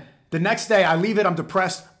then the next day I leave it, I'm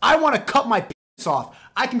depressed, I want to cut my penis off,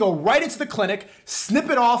 I can go right into the clinic, snip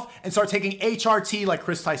it off, and start taking HRT like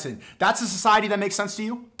Chris Tyson. That's a society that makes sense to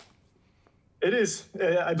you? It is.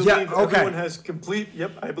 I believe everyone has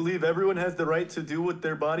I believe everyone has the right to do with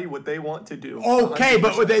their body what they want to do. Okay,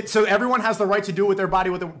 100%. But so everyone has the right to do with their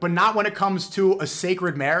body, but not when it comes to a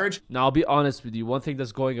sacred marriage? Now, I'll be honest with you. One thing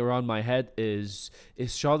that's going around my head is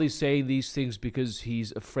Charlie saying these things because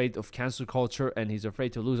he's afraid of cancel culture and he's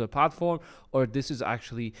afraid to lose a platform, or this is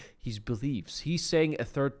actually his beliefs? He's saying a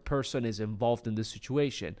third person is involved in this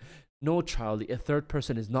situation. No, Charlie, a third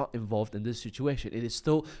person is not involved in this situation. It is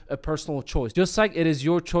still a personal choice. Just like it is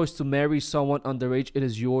your choice to marry someone underage, it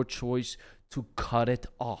is your choice to cut it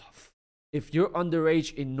off. If you're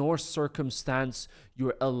underage, in no circumstance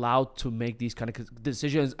you're allowed to make these kind of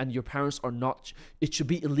decisions, and your parents are not. It should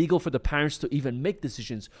be illegal for the parents to even make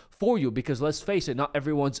decisions for you, because let's face it, not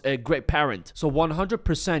everyone's a great parent. So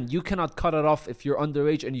 100%, you cannot cut it off if you're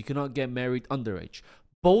underage, and you cannot get married underage.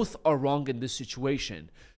 Both are wrong in this situation.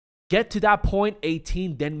 Get to that point,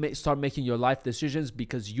 18, then start making your life decisions,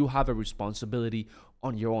 because you have a responsibility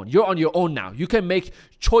on your own. You're on your own now. You can make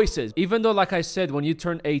choices. Even though, like I said, when you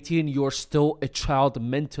turn 18, you're still a child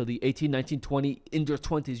mentally. 18, 19, 20, in your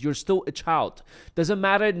 20s, you're still a child. Doesn't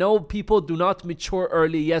matter. No, people do not mature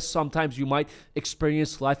early. Yes, sometimes you might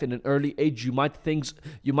experience life in an early age. You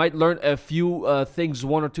might learn a few things,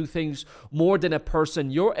 one or two things more than a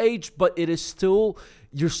person your age, but it is still...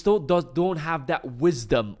 You still don't have that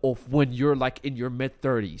wisdom of when you're like in your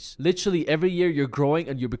mid-30s. Literally every year you're growing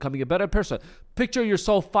and you're becoming a better person. Picture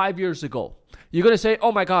yourself 5 years ago. You're going to say,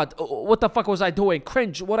 oh my God, what the fuck was I doing?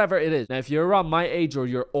 Cringe, whatever it is. Now, if you're around my age or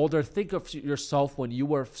you're older, think of yourself when you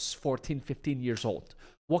were 14, 15 years old.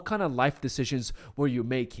 What kind of life decisions were you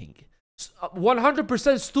making?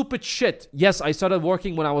 100% stupid shit. Yes, I started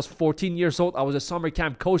working when I was 14 years old. I was a summer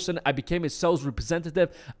camp coach, and I became a sales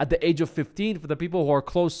representative at the age of 15. For the people who are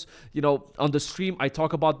close, on the stream, I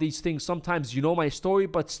talk about these things. Sometimes you know my story,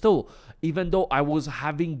 but still, even though I was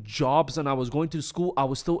having jobs and I was going to school, I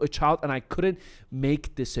was still a child and I couldn't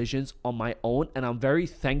make decisions on my own. And I'm very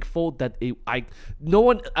thankful that no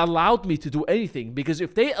one allowed me to do anything, because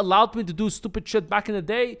if they allowed me to do stupid shit back in the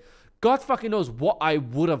day, God fucking knows what I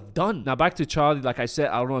would have done. Now, back to Charlie. Like I said,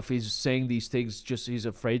 I don't know if he's saying these things just he's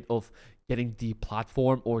afraid of getting the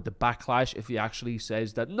platform or the backlash if he actually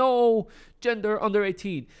says that, no, gender under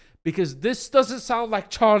 18. Because this doesn't sound like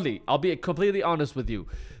Charlie. I'll be completely honest with you.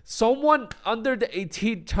 Someone under the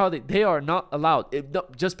 18, Charlie, they are not allowed.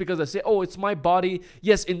 Just because I say, oh, it's my body.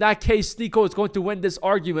 Yes, in that case, Sneako is going to win this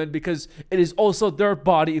argument, because it is also their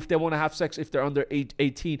body if they want to have sex if they're under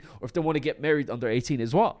 18, or if they want to get married under 18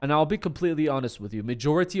 as well. And I'll be completely honest with you.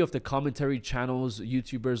 Majority of the commentary channels,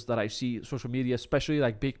 YouTubers that I see, social media, especially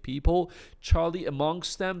like big people, Charlie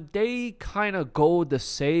amongst them, they kind of go the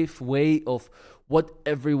safe way of what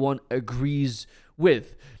everyone agrees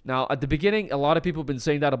with. Now, at the beginning, a lot of people have been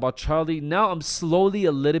saying that about Charlie. Now, I'm slowly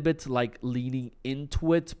a little bit like leaning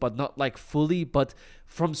into it, but not like fully. But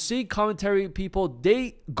from seeing commentary people,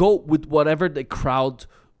 they go with whatever the crowd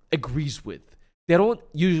agrees with. They don't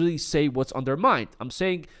usually say what's on their mind. I'm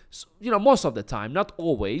saying, most of the time, not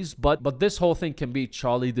always, but this whole thing can be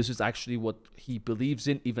Charlie. This is actually what he believes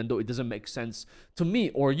in, even though it doesn't make sense to me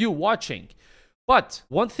or you watching. But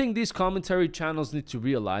one thing these commentary channels need to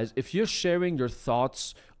realize, if you're sharing your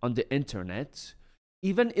thoughts on the internet,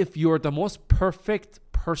 even if you're the most perfect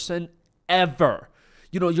person ever,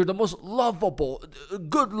 you're the most lovable,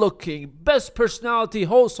 good looking, best personality,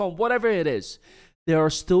 wholesome, whatever it is, there are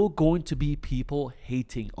still going to be people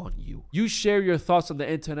hating on you. You share your thoughts on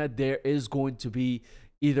the internet, there is going to be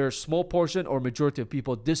either a small portion or majority of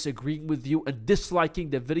people disagreeing with you and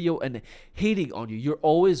disliking the video and hating on you. You're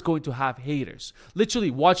always going to have haters.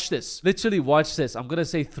 Literally, watch this. I'm going to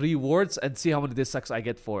say 3 words and see how many dislikes I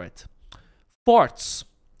get for it. Farts,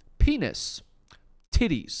 penis,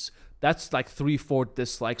 titties. That's like 3-4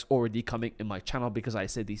 dislikes already coming in my channel because I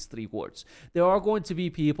said these 3 words. There are going to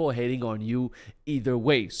be people hating on you either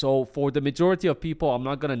way. So for the majority of people, I'm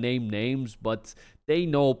not going to name names, but they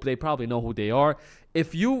probably know who they are.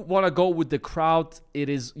 If you want to go with the crowd,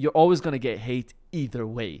 you're always going to get hate either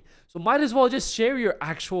way. So might as well just share your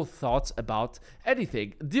actual thoughts about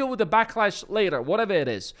anything. Deal with the backlash later, whatever it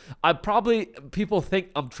is. People think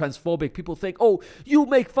I'm transphobic. People think, oh, you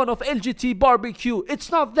make fun of LGBT barbecue. It's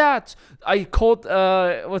not that. I called,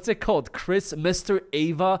 what's it called? Chris, Mr.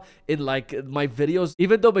 Ava in like my videos.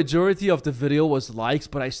 Even though majority of the video was likes,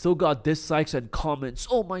 but I still got dislikes and comments.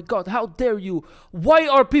 Oh my God, how dare you? Why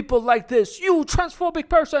are people like this? You transphobic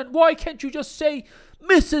person, why can't you just say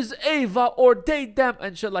Mrs. Ava or date them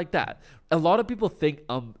and shit like that? A lot of people think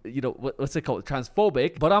I'm, what's it called,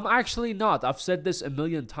 transphobic, but I'm actually not. I've said this a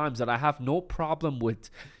million times that I have no problem with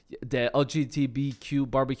the LGBTQ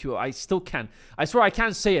barbecue. I still can. I swear I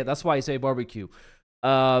can't say it. That's why I say barbecue.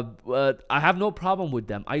 I have no problem with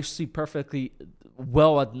them. I see perfectly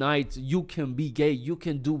well at night. You can be gay. You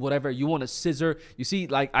can do whatever you want. A scissor. You see,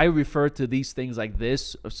 like I refer to these things like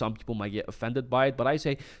this. Some people might get offended by it, but I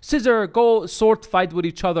say scissor, go sword fight with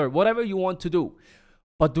each other, whatever you want to do.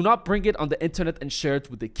 But do not bring it on the internet and share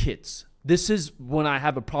it with the kids. This is when I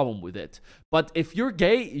have a problem with it. But if you're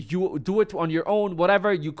gay, you do it on your own,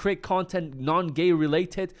 whatever. You create content non-gay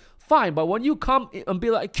related, fine. But when you come and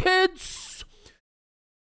be like, kids,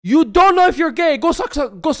 you don't know if you're gay, go suck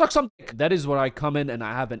some dick. That is where I come in and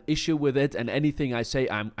I have an issue with it. And anything I say,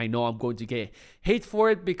 I know I'm going to get hate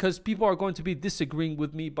for it because people are going to be disagreeing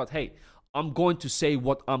with me. But hey, I'm going to say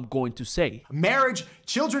what I'm going to say. Marriage,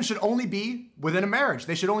 children should only be within a marriage.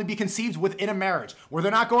 They should only be conceived within a marriage, where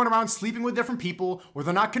they're not going around sleeping with different people, where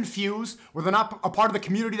they're not confused, where they're not a part of the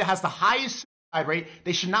community that has the highest suicide rate.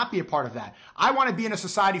 They should not be a part of that. I want to be in a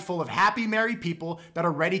society full of happy married people that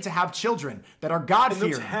are ready to have children, that are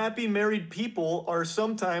God-fearing. And those happy married people are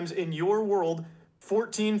sometimes, in your world,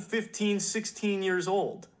 14, 15, 16 years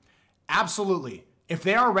old. Absolutely. If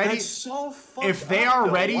they are ready, That's so fucked if they are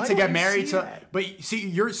up, ready Why to don't get you married see to, that? but see,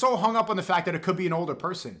 you're so hung up on the fact that it could be an older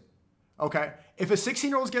person. Okay, if a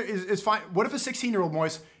 16-year-old is fine, what if a 16-year-old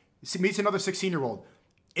Moise meets another 16-year-old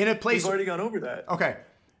in a place? We've already gone over that. Okay,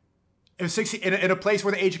 if 16 in a place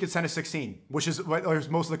where the age of consent is 16, which is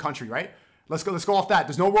most of the country, right? Let's go off that.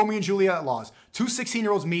 There's no Romeo and Juliet laws. Two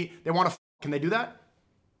 16-year-olds meet. They want to. Can they do that?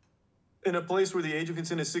 In a place where the age of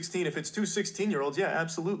consent is 16, if it's two 16-year-olds, yeah,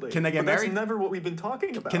 absolutely. Can they get married? That's never what we've been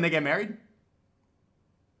talking about. Can they get married?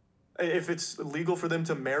 If it's legal for them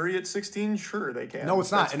to marry at 16, sure they can. No,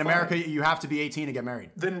 it's not. That's In America, you have to be 18 to get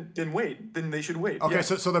married. Then wait. Then they should wait. Okay, yeah.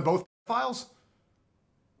 so they're both files?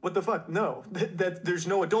 What the fuck? No, there's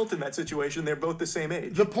no adult in that situation. They're both the same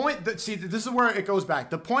age. The point that, see, this is where it goes back.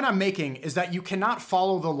 The point I'm making is that you cannot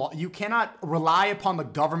follow the law. You cannot rely upon the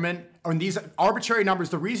government on these arbitrary numbers.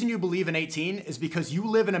 The reason you believe in 18 is because you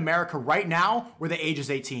live in America right now where the age is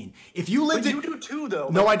 18. If you lived But you do too, though.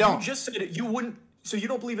 No, I don't. You just said it. You wouldn't. So you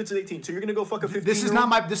don't believe it's 18. So you're gonna go fuck a 15-year-old? This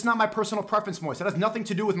is not my personal preference, Moise. That has nothing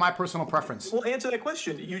to do with my personal preference. Well, answer that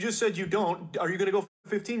question. You just said you don't. Are you gonna go fuck a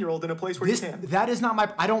 15-year-old in a place where you can? That is not my.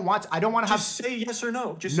 I don't want to have. Just say yes or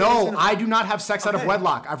no. Just say no, yes or no. I do not have sex out of Okay.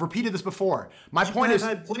 wedlock. I've repeated this before. My point is, You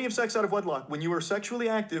had plenty of sex out of wedlock. When you were sexually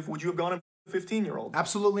active, would you have gone a 15-year-old?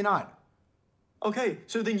 absolutely not. Okay,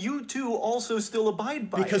 so then you two also still abide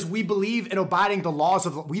by Because it. we believe in abiding the laws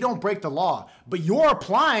of, we don't break the law, but you're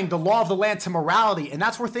applying the law of the land to morality. And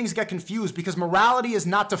that's where things get confused, because morality is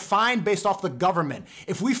not defined based off the government.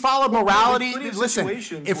 If we followed morality, listen,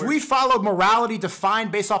 if we followed morality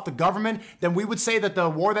defined based off the government, then we would say that the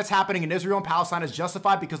war that's happening in Israel and Palestine is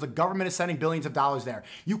justified because the government is sending billions of dollars there.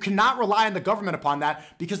 You cannot rely on the government upon that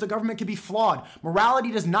because the government can be flawed.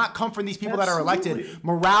 Morality does not come from these people that are elected.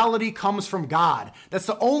 Morality comes from God. That's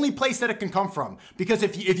the only place that it can come from. Because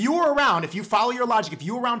if you were around, if you follow your logic, if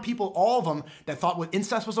you were around people, all of them, that thought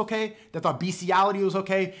incest was okay, that thought bestiality was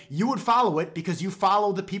okay, you would follow it because you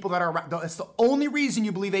follow the people that are around. That's the only reason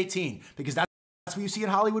you believe 18. Because that's what you see in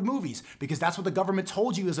Hollywood movies. Because that's what the government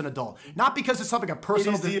told you as an adult. Not because it's something a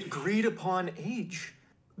personal... It is the agreed upon age.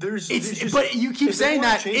 But you keep saying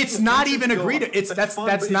that it's not even agreed. That's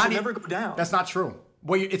not never go down. That's not true.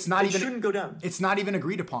 Well, it's not even. It shouldn't go down. It's not even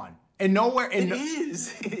agreed upon. And nowhere. It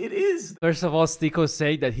is. It is. First of all, Sneako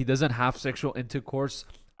saying that he doesn't have sexual intercourse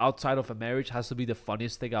outside of a marriage has to be the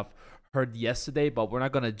funniest thing I've heard yesterday, but we're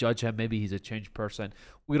not going to judge him. Maybe he's a changed person.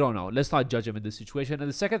 We don't know. Let's not judge him in this situation. And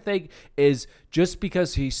the second thing is, just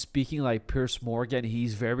because he's speaking like Piers Morgan,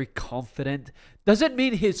 he's very confident, doesn't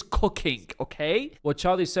mean he's cooking, okay? What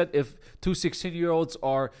Charlie said, if two 16-year-olds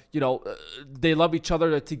are, they love each other,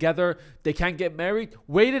 they're together, they can't get married,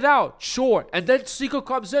 wait it out, sure. And then Sneako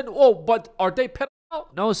comes in, oh, but are they pedophiles?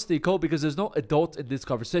 No, Sneako, because there's no adult in this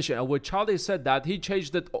conversation. And when Charlie said that, he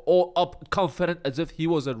changed it all up confident as if he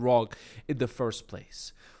wasn't wrong in the first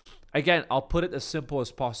place. Again, I'll put it as simple as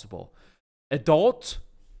possible. Adult,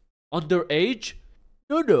 underage,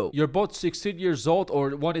 No. You're both 16 years old,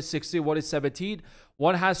 or one is 16, one is 17.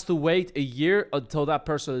 One has to wait a year until that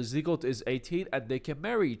person is legal, is 18, and they can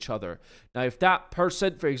marry each other. Now, if that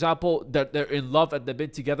person, for example, that they're in love and they've been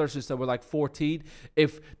together since they were like 14,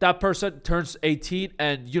 if that person turns 18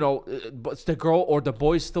 and, but the girl or the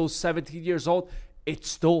boy is still 17 years old, it's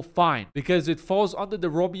still fine, because it falls under the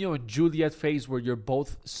Romeo and Juliet phase where you're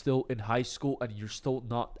both still in high school and you're still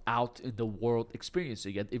not out in the world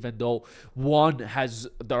experiencing it, even though one has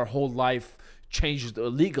their whole life changed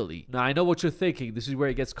legally. Now, I know what you're thinking. This is where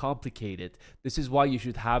it gets complicated. This is why you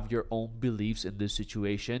should have your own beliefs in this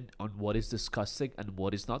situation on what is disgusting and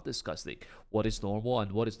what is not disgusting, what is normal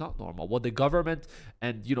and what is not normal. What the government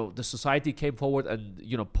and, the society came forward and,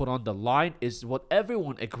 put on the line is what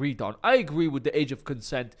everyone agreed on. I agree with the age of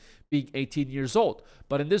consent being 18 years old.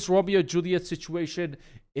 But in this Romeo and Juliet situation,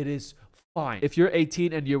 it is fine. If you're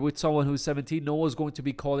 18 and you're with someone who's 17, no one's going to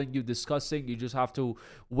be calling you disgusting. You just have to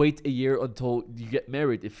wait a year until you get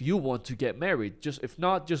married if you want to get married. If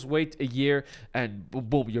not, just wait a year and boom,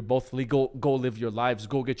 boom, you're both legal. Go live your lives.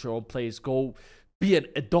 Go get your own place. Go be an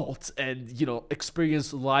adult and,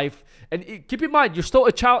 experience life. And keep in mind, you're still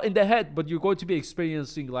a child in the head, but you're going to be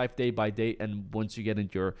experiencing life day by day. And once you get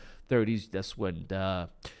into your 30s, that's when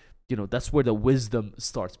that's where the wisdom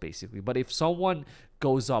starts, basically. But if someone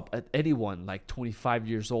goes up at anyone like 25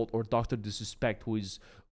 years old, or Dr. Disrespect, who is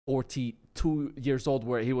 42 years old,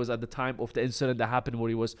 where he was at the time of the incident that happened where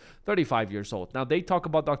he was 35 years old. Now, they talk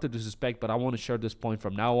about Dr. Disrespect, but I want to share this point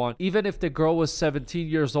from now on. Even if the girl was 17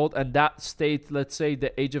 years old and that state, let's say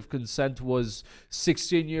the age of consent was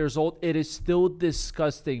 16 years old, it is still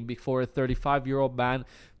disgusting for a 35-year-old man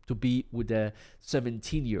to be with a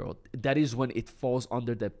 17-year-old. That is when it falls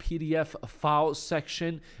under the PDF file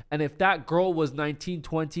section. And if that girl was 19,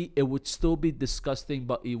 20, it would still be disgusting,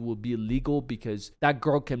 but it would be legal because that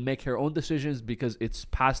girl can make her own decisions, because it's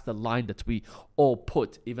past the line that we all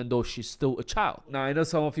put, even though she's still a child. Now, I know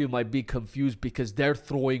some of you might be confused because they're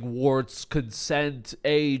throwing words: consent,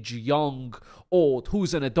 age, young, old,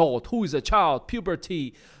 who's an adult, who's a child,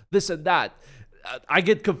 puberty, this and that. I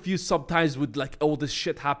get confused sometimes with like all this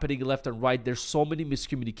shit happening left and right. There's so many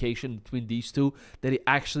miscommunication between these two that it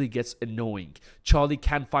actually gets annoying. Charlie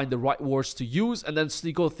can't find the right words to use, and then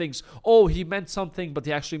Sneako thinks, oh, he meant something, but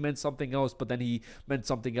he actually meant something else, but then he meant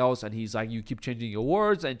something else, and he's like, you keep changing your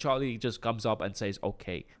words, and Charlie just comes up and says,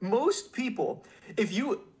 okay. Most people, if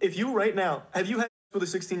you right now, have you had sex with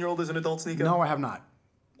a 16-year-old as an adult, Sneako? No, I have not.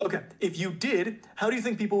 Okay, if you did, how do you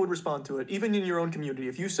think people would respond to it, even in your own community,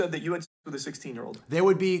 if you said that you had sex with a 16-year-old? They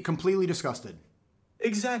would be completely disgusted.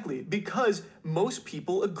 Exactly, because most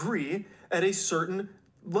people agree at a certain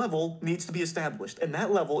level needs to be established, and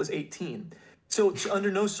that level is 18. So under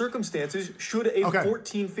no circumstances should a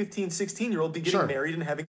 14, 15, 16-year-old be getting married and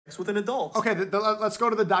having sex with an adult. Okay, let's go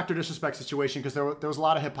to the Dr. Disrespect situation, because there was a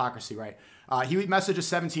lot of hypocrisy, right? He messaged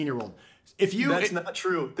a 17-year-old. That's not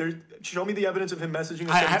true. Show me the evidence of him messaging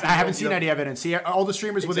a 17-year-old. I haven't seen any evidence. See, all the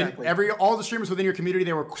streamers within your community,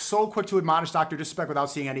 they were so quick to admonish Dr. Disrespect without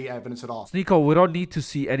seeing any evidence at all. Sneako, we don't need to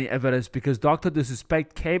see any evidence, because Dr.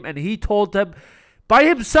 Disrespect came and he told them by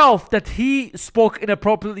himself that he spoke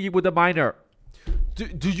inappropriately with a minor.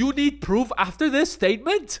 Do you need proof after this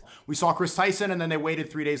statement? We saw Chris Tyson, and then they waited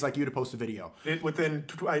 3 days like you to post a video.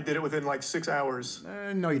 I did it within like 6 hours.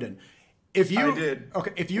 No, you didn't. I did.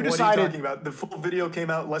 Okay, if you decided... What are you talking about? The full video came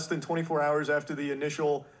out less than 24 hours after the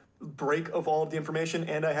initial break of all of the information,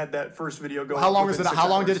 and I had that first video go. How long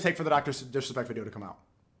did it take for the Dr. Disrespect video to come out?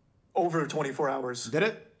 Over 24 hours. Did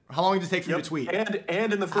it? How long did it take for you to tweet?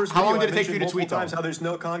 And in the first video, how long did it take for you to tweet, times how there's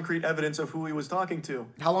no concrete evidence of who he was talking to.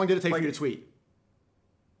 How long did it take for you to tweet?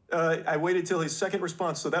 I waited till his second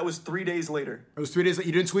response, so that was 3 days later. It was 3 days.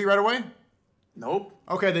 You didn't tweet right away? Nope.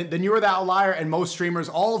 Okay, then you were the outlier, and most streamers,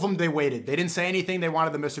 all of them, they waited. They didn't say anything. They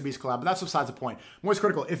wanted the Mr. Beast collab, but that's besides the point. More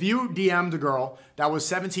critical. If you DM'd a girl that was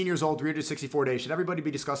 17 years old, 364 days, should everybody be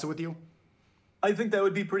disgusted with you? I think that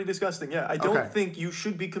would be pretty disgusting, yeah. I don't think you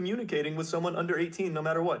should be communicating with someone under 18 no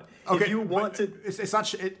matter what. Okay, if you want to... It's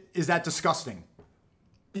not... Is that disgusting?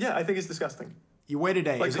 Yeah, I think it's disgusting. You wait a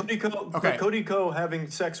day. Like Cody Ko having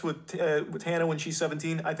sex with Hannah when she's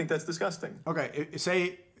 17, I think that's disgusting. Okay,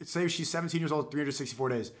 say she's 17 years old, 364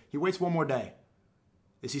 days. He waits one more day.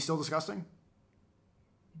 Is he still disgusting?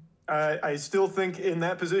 I still think in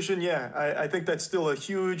that position, yeah. I think that's still a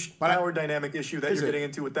huge power dynamic issue that you're getting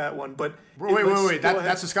into with that one. But wait.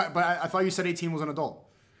 That's disgusting. But I thought you said 18 was an adult.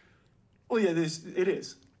 Well, yeah, it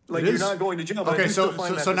is. Like, you're not going to jail. But okay,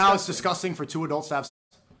 so now it's disgusting for two adults to have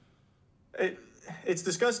sex. It's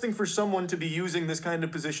disgusting for someone to be using this kind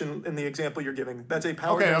of position in the example you're giving. That's a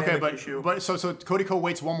power dynamic issue. But so Cody Ko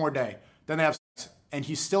waits one more day. Then they have sex. and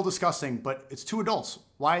he's still disgusting, but it's two adults.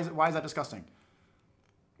 Why is that disgusting?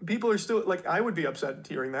 People are still, like, I would be upset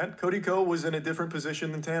hearing that. Cody Ko was in a different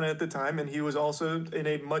position than Tana at the time, and he was also in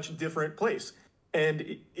a much different place.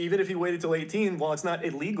 And even if he waited till 18, while it's not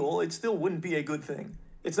illegal, it still wouldn't be a good thing.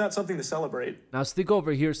 It's not something to celebrate. Now, Sneako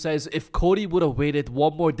over here says if Cody would have waited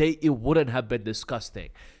one more day, it wouldn't have been disgusting.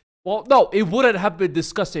 Well, no, it wouldn't have been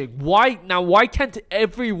disgusting. Why can't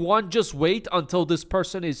everyone just wait until this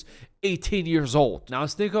person is 18 years old? Now,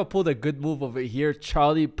 Sneako pulled a good move over here.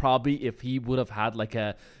 Charlie probably, if he would have had like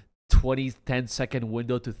a 10-second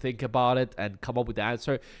window to think about it and come up with the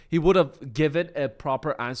answer, he would have given a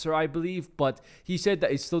proper answer, I believe. But he said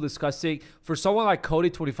that it's still disgusting. For someone like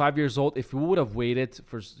Cody, 25 years old, if we would have waited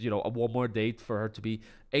for, one more date for her to be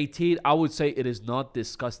 18, I would say it is not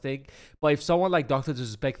disgusting. But if someone like Dr.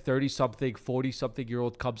 Disrespect, 30-something,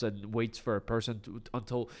 40-something-year-old comes and waits for a person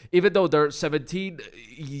until, even though they're 17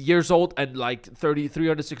 years old and like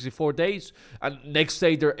 364 days, and next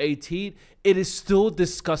day they're 18, it is still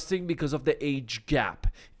disgusting because of the age gap.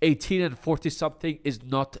 18 and 40-something is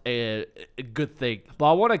not a good thing. But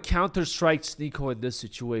I want to counter-strike Sneako in this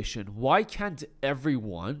situation. Why can't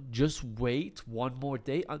everyone just wait one more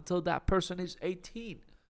day until that person is 18?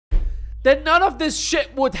 Then none of this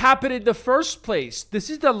shit would happen in the first place.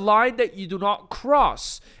 This is the line that you do not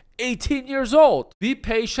cross. 18 years old. Be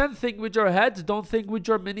patient, think with your head, don't think with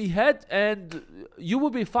your mini head, and you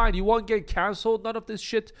will be fine. You won't get canceled. None of this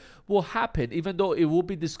shit will happen, even though it will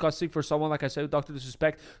be disgusting for someone, like I said, Dr.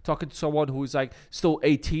 Disrespect, talking to someone who is like still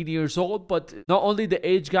 18 years old. But not only the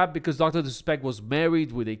age gap, because Dr. Disrespect was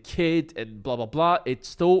married with a kid and blah, blah, blah, it's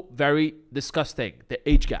still very disgusting, the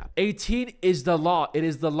age gap. 18 is the law. It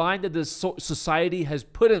is the line that the society has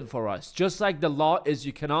put in for us. Just like the law is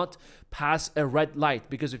you cannot pass a red light,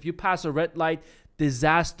 because if you pass a red light,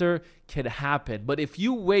 disaster can happen. But if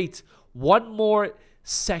you wait one more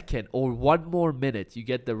second or one more minute, you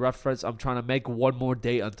get the reference. I'm trying to make one more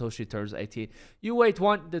day until she turns 18. You wait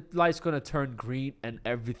the light's going to turn green and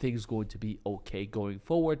everything's going to be okay going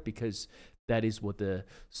forward, because that is what the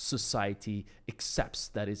society accepts.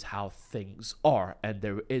 That is how things are, and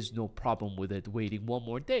there is no problem with it waiting one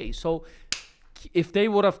more day. So if they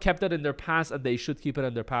would have kept it in their past, and they should keep it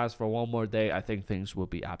in their past for one more day, I think things will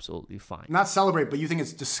be absolutely fine. Not celebrate, but you think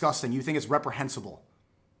it's disgusting. You think it's reprehensible.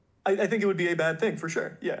 I think it would be a bad thing, for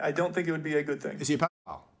sure. Yeah, I don't think it would be a good thing. Is he a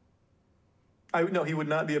pedophile? No, he would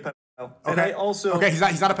not be a pedophile. Okay. And I also... Okay, he's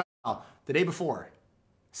not a pedophile. The day before,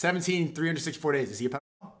 17, 364 days. Is he a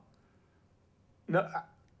pedophile? No,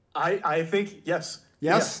 I think yes.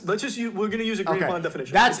 Yes? Let's just we're going to use a agreed upon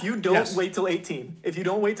definition. If you don't wait till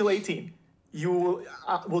 18, you will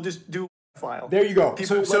we'll just do a file. There you go.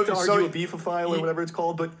 People like to argue a beef file or whatever it's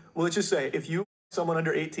called, but let's just say if you someone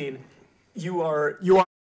under 18, you are a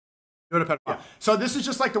pedophile. Yeah. So this is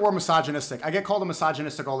just like the word misogynistic. I get called a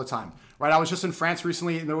misogynistic all the time, right? I was just in France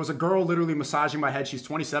recently, and there was a girl literally massaging my head. She's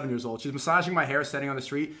 27 years old. She's massaging my hair standing on the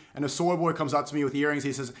street, and a soy boy comes up to me with earrings.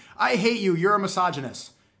 He says, "I hate you. You're a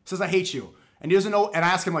misogynist." He says, "I hate you." And he doesn't know, and I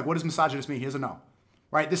ask him, like, what does misogynist mean? He doesn't know,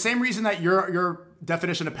 right? The same reason that your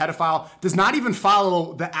definition of pedophile does not even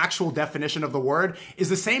follow the actual definition of the word is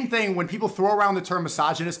the same thing when people throw around the term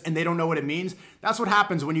misogynist and they don't know what it means. That's what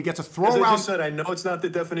happens when you get to throw around. As I just said, I know it's not the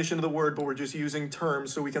definition of the word, but we're just using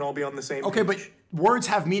terms so we can all be on the same page. Okay, but words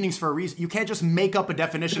have meanings for a reason. You can't just make up a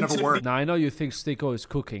definition of a word. Now, I know you think Sneako is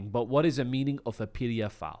cooking, but what is the meaning of a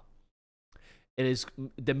PDF file?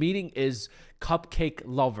 The meaning is cupcake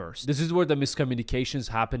lovers. This is where the miscommunications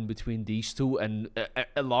happen between these two, and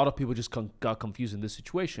a lot of people just got confused in this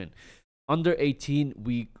situation. Under 18,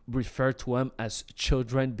 we refer to them as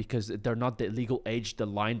children because they're not the legal age, the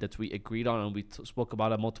line that we agreed on, and we spoke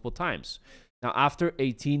about it multiple times. Now, after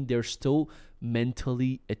 18, they're still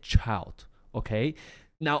mentally a child, okay?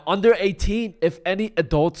 Now, under 18, if any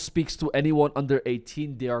adult speaks to anyone under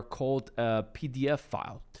 18, they are called a PDF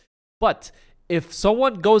file. But if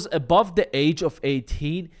someone goes above the age of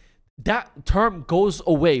 18, that term goes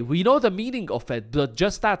away. We know the meaning of it, but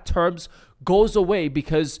just that term goes away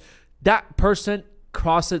because that person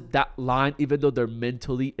crosses that line, even though they're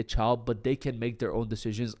mentally a child, but they can make their own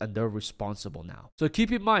decisions and they're responsible now. So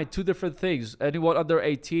keep in mind, two different things. Anyone under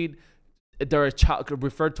 18, they're a child,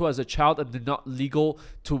 referred to as a child, and they're not legal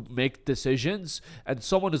to make decisions. And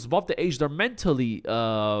someone who's above the age, they're mentally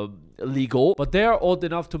legal, but they are old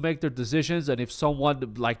enough to make their decisions. And if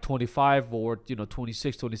someone like 25 or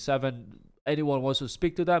 26, 27, anyone wants to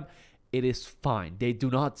speak to them, it is fine. They do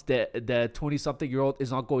not, the 20-something-year-old is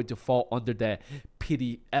not going to fall under the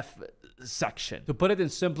PDF section. To put it in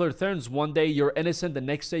simpler terms, one day you're innocent, the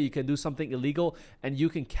next day you can do something illegal and you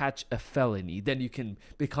can catch a felony. Then you can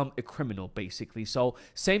become a criminal, basically. So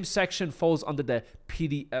same section falls under the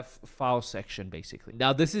PDF file section, basically.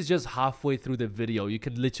 Now, this is just halfway through the video. You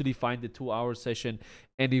can literally find the 2-hour session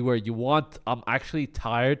anywhere you want. I'm actually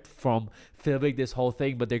tired from filming this whole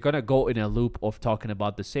thing, but they're gonna go in a loop of talking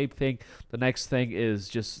about the same thing. The next thing is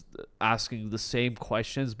just asking the same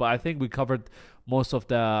questions, but I think we covered most of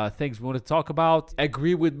the things we want to talk about.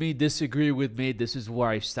 Agree with me, disagree with me. This is where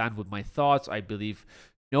I stand with my thoughts. I believe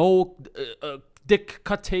no dick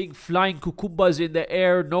cutting, flying cucumbas in the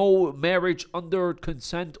air, no marriage under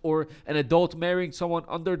consent or an adult marrying someone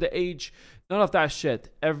under the age. None of that shit.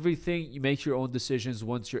 Everything, you make your own decisions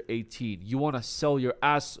once you're 18. You want to sell your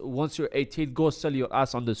ass once you're 18, go sell your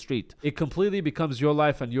ass on the street. It completely becomes your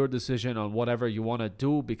life and your decision on whatever you want to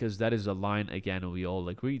do, because that is a line, again, we all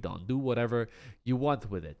agreed on. Do whatever you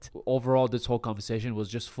want with it. Overall, this whole conversation was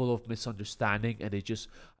just full of misunderstanding, and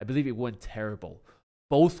I believe it went terrible.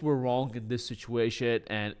 Both were wrong in this situation,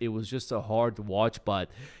 and it was just a hard watch,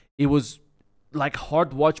 but it was like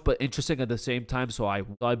hard watch but interesting at the same time. So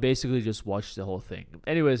I basically just watched the whole thing.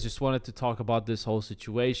 Anyways, just wanted to talk about this whole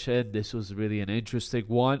situation. This was really an interesting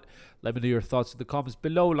one. Let me know your thoughts in the comments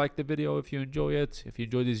below. Like the video if you enjoy it. If you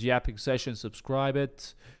enjoy these yapping sessions, subscribe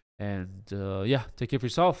it. And yeah, take care of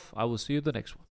yourself. I will see you in the next one.